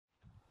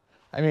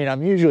I mean,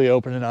 I'm usually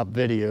opening up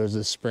videos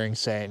this spring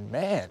saying,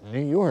 man,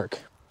 New York,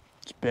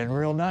 it's been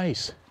real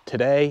nice.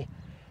 Today,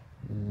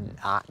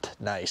 not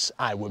nice.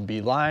 I would be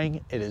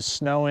lying. It is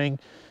snowing,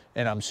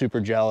 and I'm super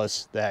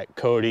jealous that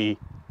Cody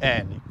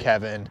and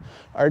Kevin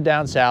are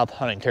down south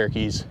hunting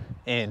turkeys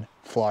in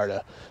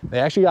Florida.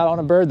 They actually got on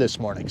a bird this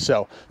morning,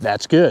 so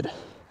that's good.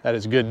 That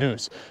is good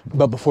news.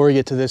 But before we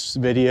get to this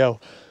video,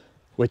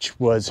 which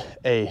was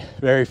a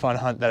very fun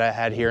hunt that I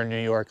had here in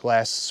New York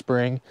last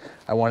spring,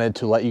 I wanted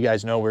to let you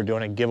guys know we're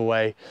doing a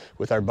giveaway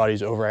with our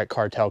buddies over at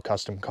Cartel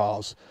Custom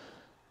Calls.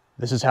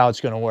 This is how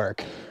it's gonna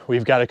work.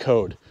 We've got a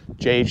code,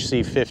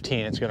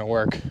 JHC15. It's gonna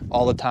work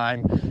all the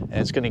time, and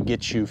it's gonna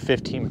get you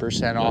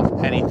 15%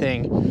 off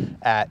anything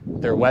at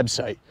their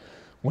website.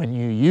 When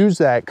you use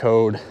that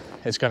code,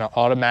 it's gonna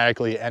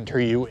automatically enter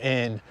you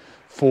in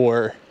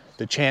for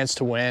the chance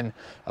to win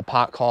a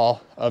pot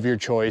call of your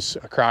choice,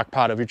 a crock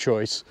pot of your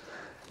choice,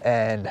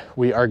 and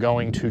we are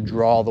going to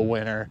draw the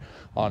winner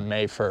on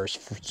May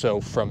 1st. So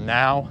from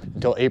now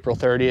until April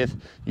 30th,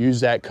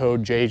 use that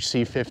code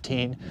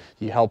JHC15.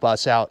 You help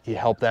us out, you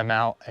help them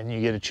out, and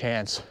you get a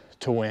chance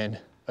to win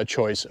a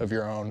choice of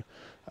your own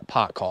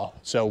pot call.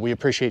 So we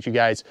appreciate you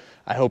guys.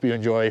 I hope you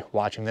enjoy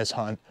watching this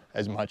hunt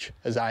as much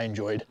as I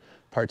enjoyed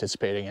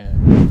participating in it.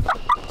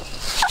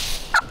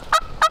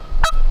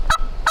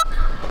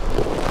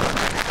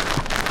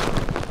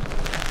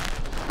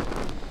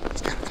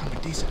 He's got to come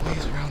a decent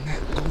ways around that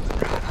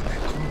goldenrod on that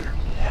corner.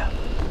 Yeah.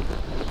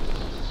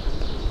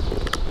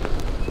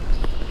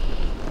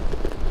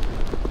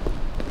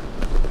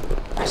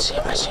 I see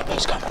him,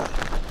 he's coming.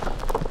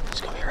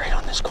 He's gonna be right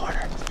on this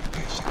corner.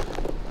 Okay, shut.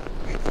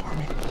 Wait for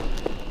me.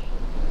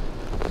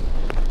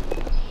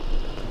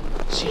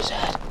 See his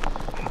head?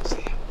 I don't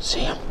see him. See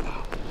him?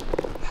 No.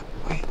 Yeah,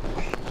 wait.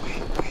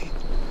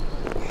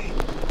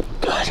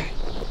 Good.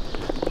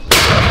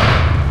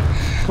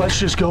 Let's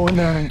just go in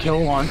there and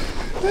kill one.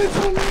 That's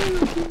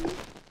amazing.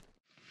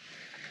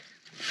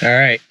 All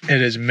right,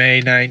 it is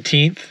May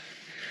 19th.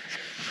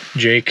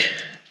 Jake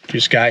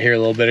just got here a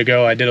little bit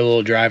ago. I did a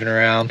little driving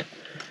around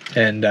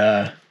and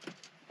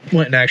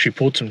went and actually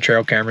pulled some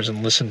trail cameras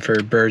and listened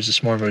for birds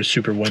this morning. It was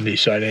super windy,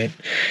 so I didn't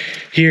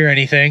hear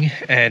anything,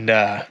 and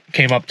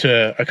came up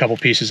to a couple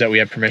pieces that we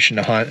had permission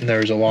to hunt, and there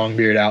was a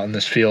longbeard out in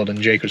this field,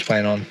 and Jake was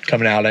planning on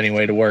coming out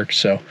anyway to work,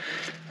 so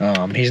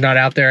he's not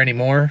out there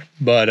anymore,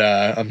 but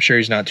I'm sure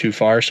he's not too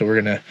far, so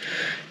we're gonna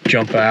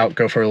jump out,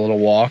 go for a little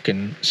walk,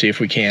 and see if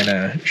we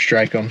can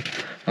strike him.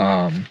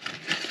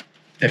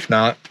 If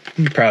not,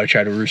 we'll probably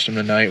try to roost him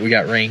tonight. We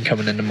got rain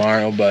coming in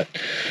tomorrow, but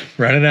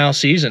running out of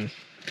season.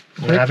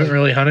 I haven't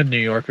really hunted New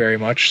York very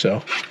much,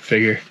 so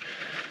figure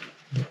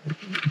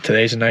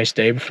today's a nice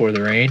day before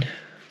the rain.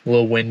 A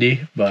little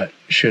windy, but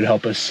should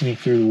help us sneak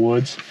through the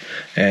woods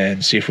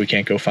and see if we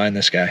can't go find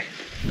this guy.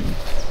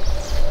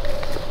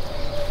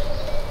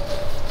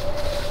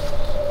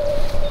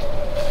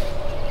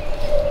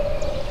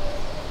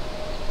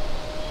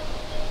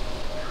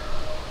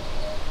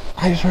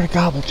 I just heard a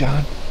gobble,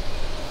 John.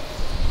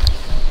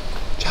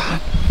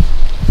 John.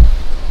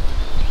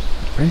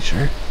 Pretty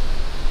sure.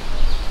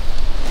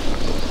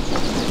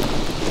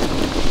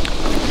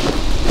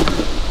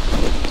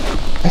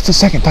 That's the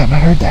second time I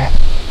heard that.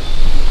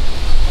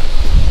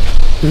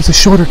 It was a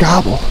shorter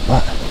gobble,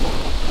 but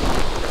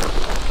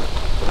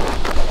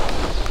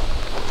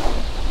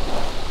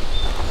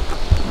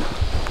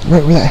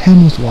right where that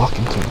hen was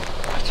walking to.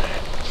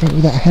 It's right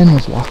where that hen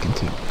was walking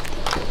to.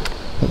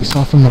 That we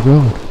saw from the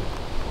road.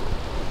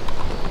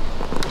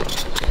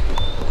 Let's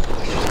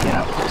just get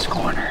out of this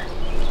corner.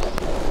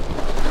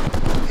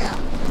 Yeah.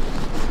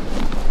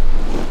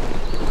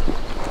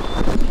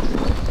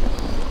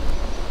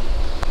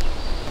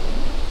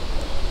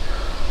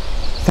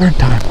 Third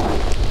time.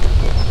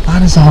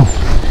 On his own.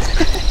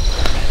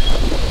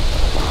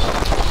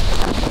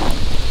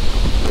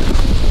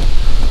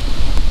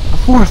 A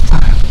fourth time.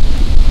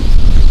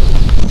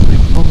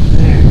 Over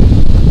there.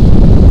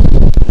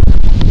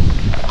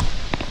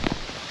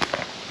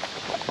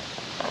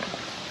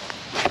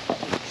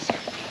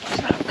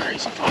 It's not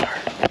crazy far.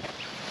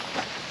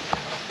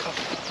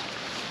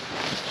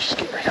 Just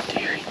get right up to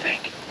here, you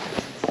think?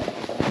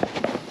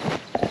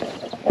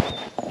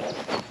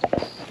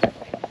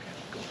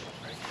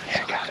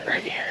 Yeah, I got it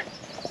right here.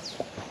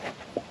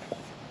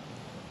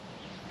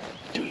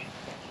 Do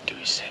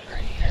we sit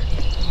right here?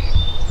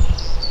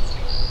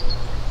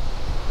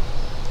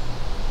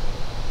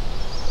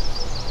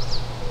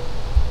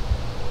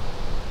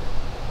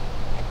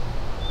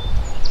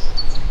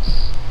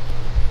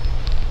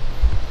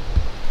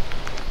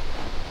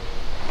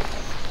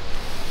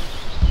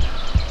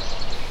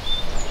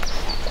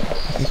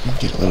 I think we can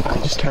get a little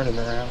closer. Just turn him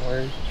around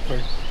where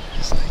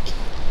Just like, do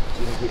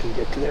you think we can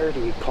get to there, or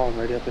do we call him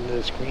right up into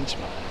this green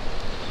spot?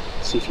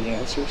 See if he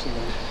answers, and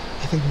then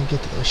I think we can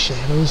get to those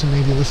shadows and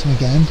maybe listen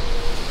again.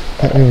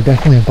 That we were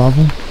definitely above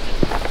them.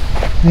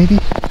 Maybe.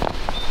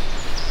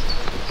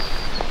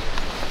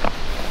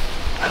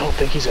 I don't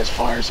think he's as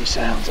far as he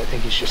sounds. I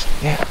think he's just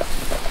Yeah.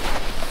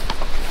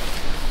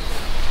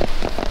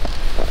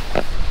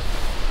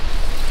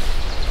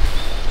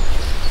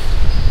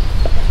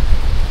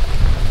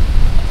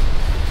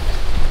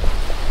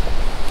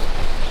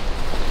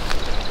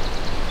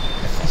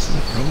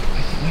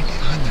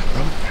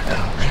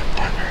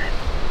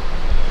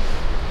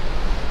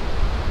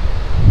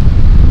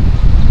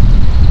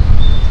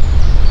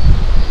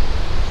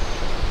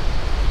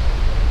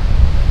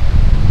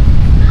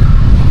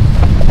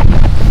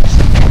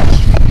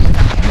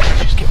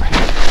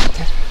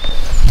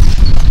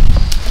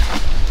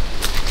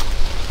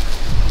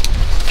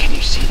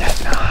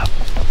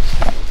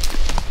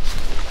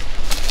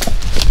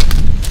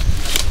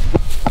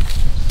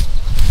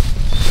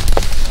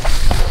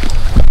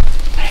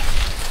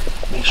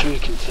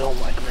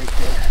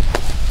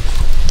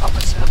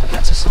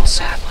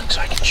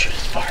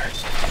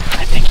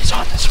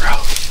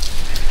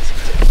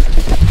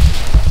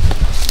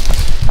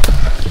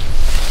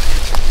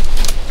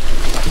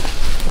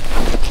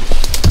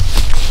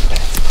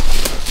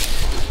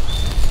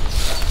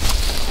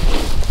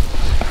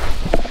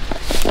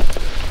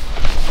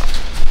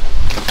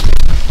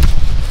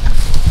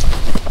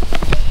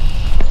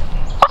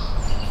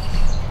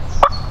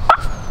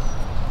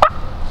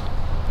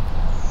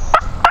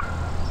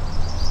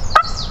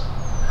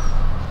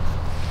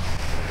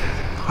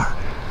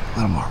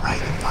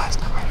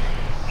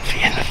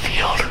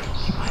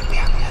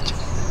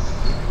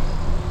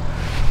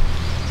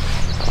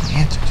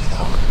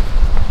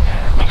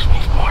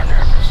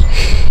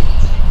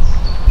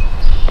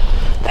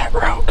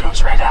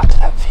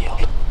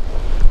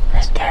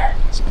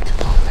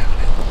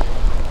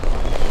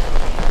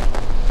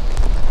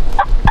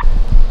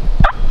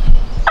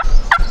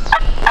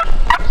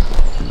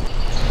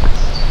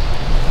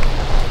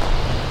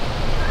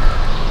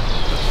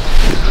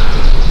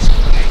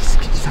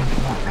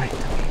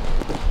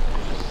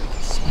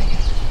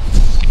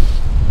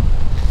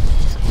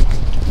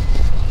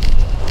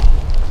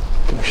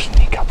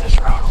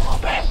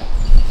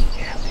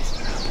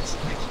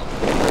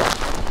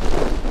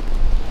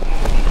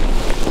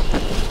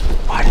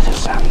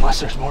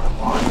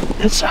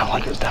 It sounded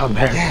like it was down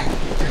there. Yeah,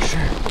 for sure.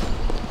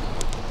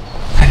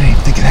 I didn't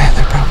even think of that.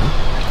 There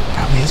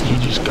probably is. He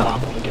just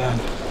gobbled again.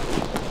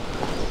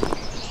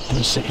 Can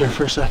you sit here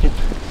for a second?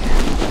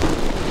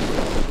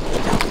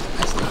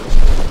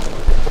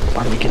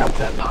 Why don't we get up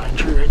that pine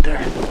tree right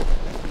there?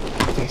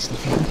 Face the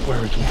field.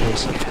 Where we can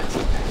face it.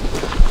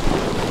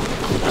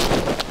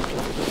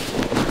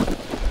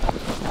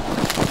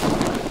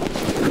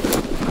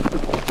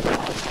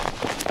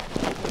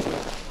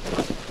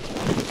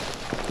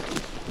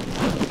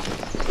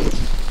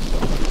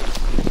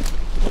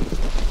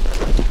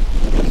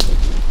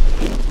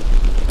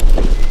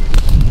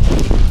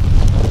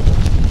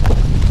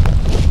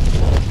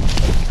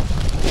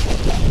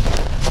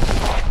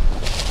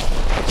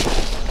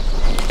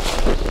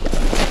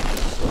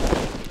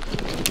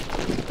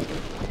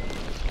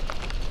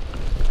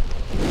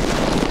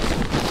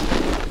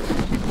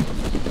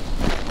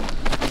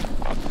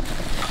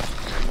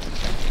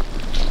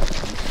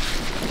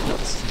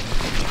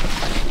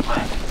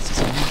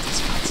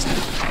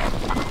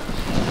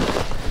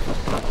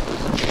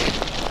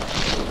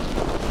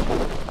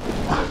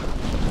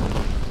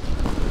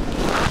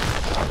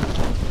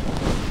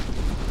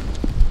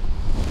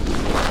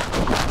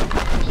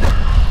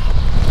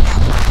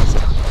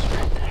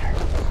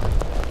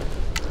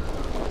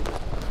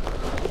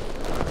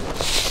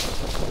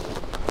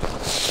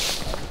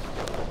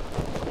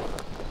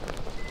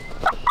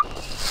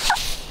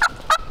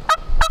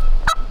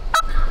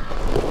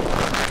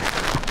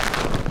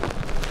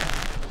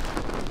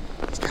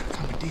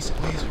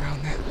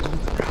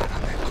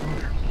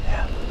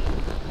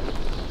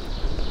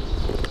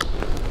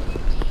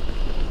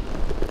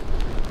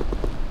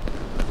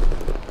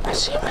 I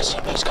see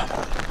him, he's coming.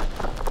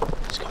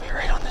 He's gonna be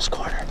right on this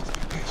corner.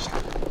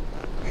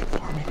 Wait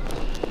for me.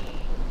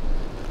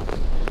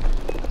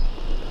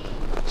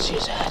 See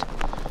his head?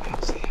 I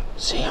don't see him.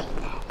 See him?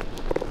 No.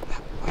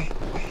 Wait.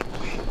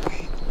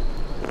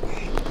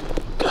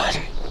 Good.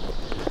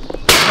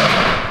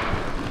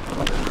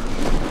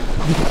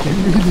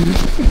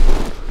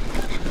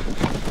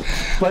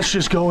 Let's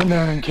just go in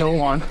there and kill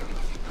one.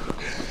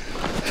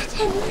 That's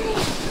unreal.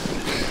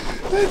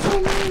 That's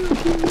unreal,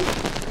 dude.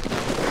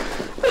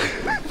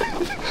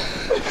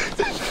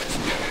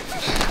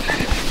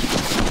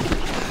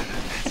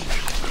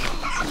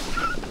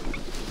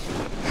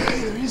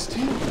 There is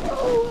two.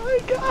 Oh my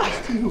god.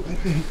 Two, I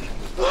think.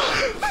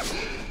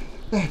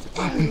 That's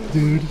epic,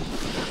 dude.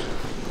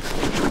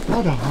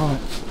 What a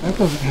hunt. That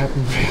doesn't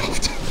happen very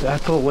often.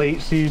 That's a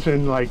late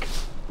season, like,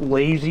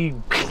 lazy.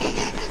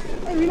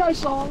 I mean, I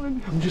saw him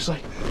and I'm just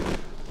like,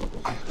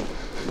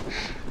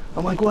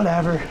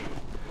 whatever.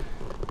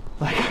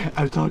 Like,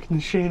 I was talking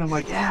to Shane, I'm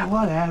like, yeah,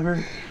 whatever.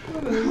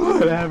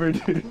 Whatever,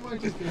 dude.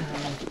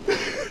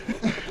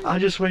 I'll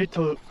just wait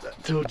till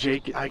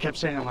Jake, I kept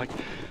saying, I'm like,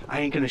 I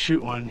ain't gonna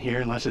shoot one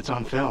here unless it's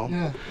on film.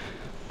 Yeah.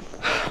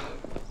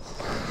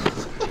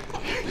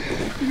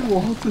 You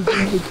walked us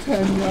into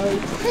 10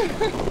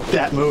 yards.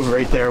 That move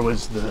right there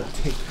was the,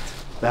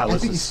 that was I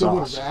think the you still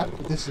would sauce. have wrapped,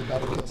 but this is a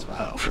better kill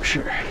spot. Oh, for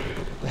sure.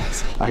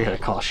 I gotta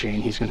call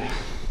Shane, he's gonna.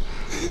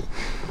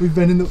 We've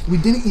been in the, we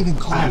didn't even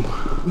call.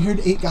 We heard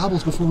 8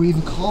 gobbles before we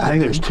even called. I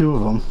think there's 2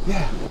 of them.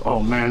 Yeah.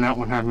 Oh man, that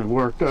one had me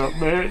worked up,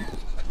 man.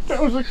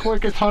 That was the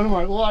quickest hunt of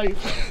my life.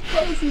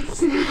 That was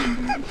insane,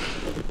 dude.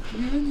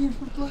 We were in here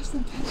for less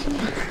than 10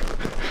 minutes.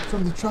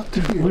 From the truck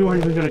to here. We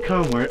weren't even gonna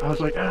come where I was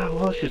like, well,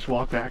 let's just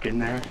walk back in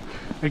there.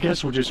 I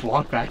guess we'll just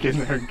walk back in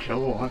there and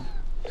kill one.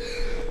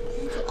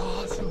 It's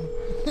awesome.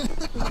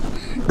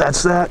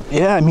 That's that.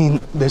 Yeah, I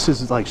mean, this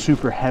is like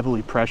super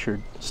heavily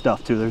pressured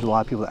stuff too. There's a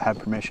lot of people that have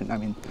permission. I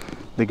mean,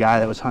 the guy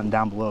that was hunting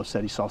down below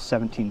said he saw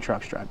 17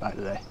 trucks drive by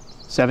today.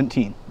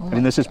 17. I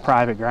mean, this is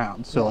private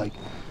ground, so like,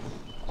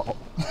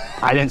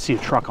 I didn't see a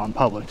truck on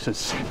public, so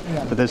it's,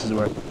 but this is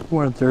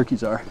where the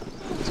turkeys are.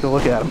 Let's go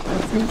look at them.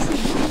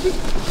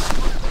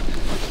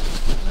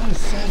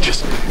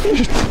 Just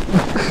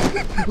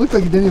Looked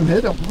like you didn't even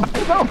hit him.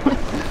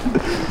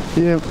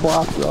 he didn't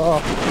flopped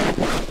off.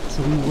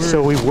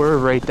 So we were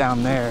right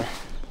down there.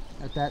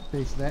 At that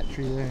base of that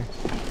tree there.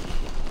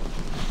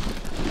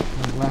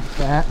 And left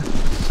that.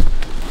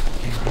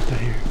 Came right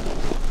here.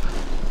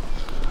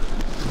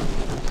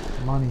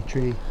 Money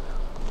tree.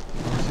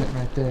 I was sitting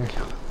right there.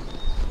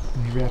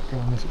 And he wrapped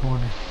around this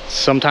corner.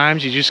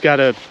 Sometimes you just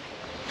gotta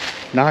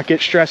not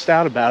get stressed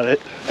out about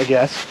it, I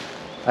guess.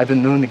 I've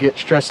been known to get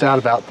stressed out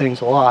about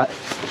things a lot.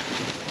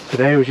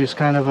 Today was just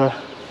kind of a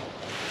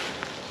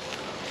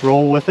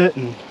roll with it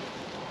and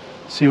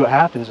see what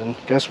happens, and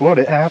guess what?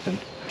 It happened.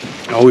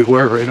 Oh, we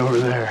were right over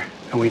there,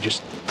 and we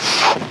just,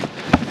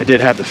 I did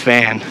have the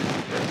fan.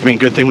 I mean,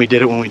 good thing we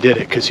did it when we did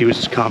it, because he was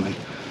just coming.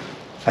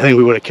 I think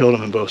we would have killed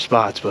him in both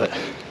spots, but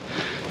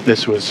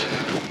this was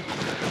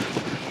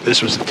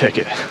the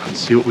ticket.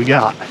 Let's see what we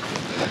got.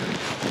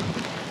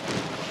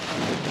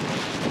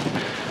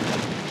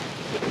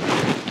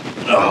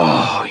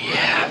 Oh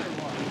yeah.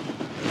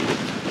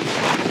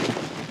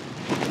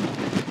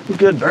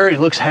 Good bird, he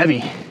looks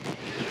heavy.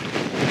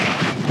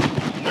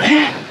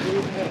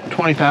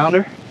 20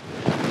 pounder.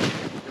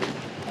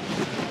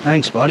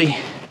 Thanks, buddy.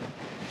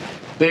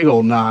 Big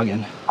old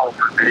noggin. Oh,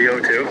 for video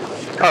too?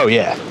 Oh,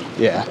 yeah.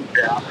 Yeah.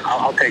 Yeah,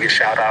 I'll take a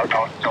shout out.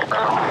 No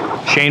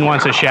problem. Shane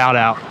wants a shout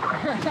out.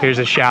 Here's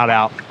a shout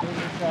out.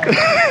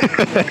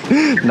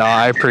 No,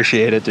 I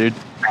appreciate it, dude.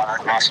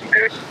 Awesome,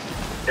 dude.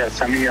 Yeah,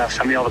 send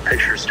me all the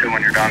pictures too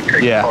when you're done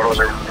taking photos.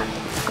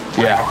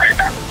 Yeah. Right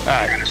now.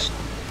 All right.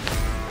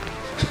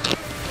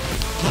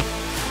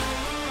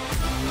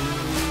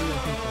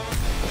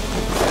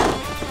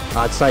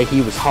 I'd say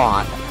he was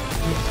hot.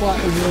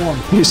 Slightly warm.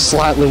 He was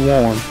slightly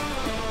warm.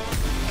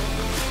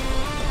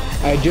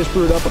 I had just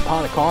brewed up a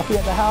pot of coffee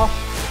at the house.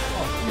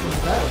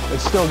 Oh,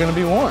 it's still gonna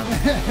be warm.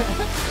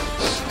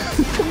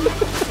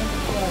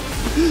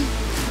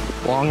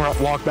 Long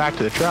walk back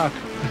to the truck.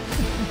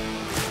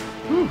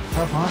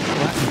 Tough, huh?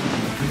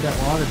 Need that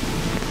water.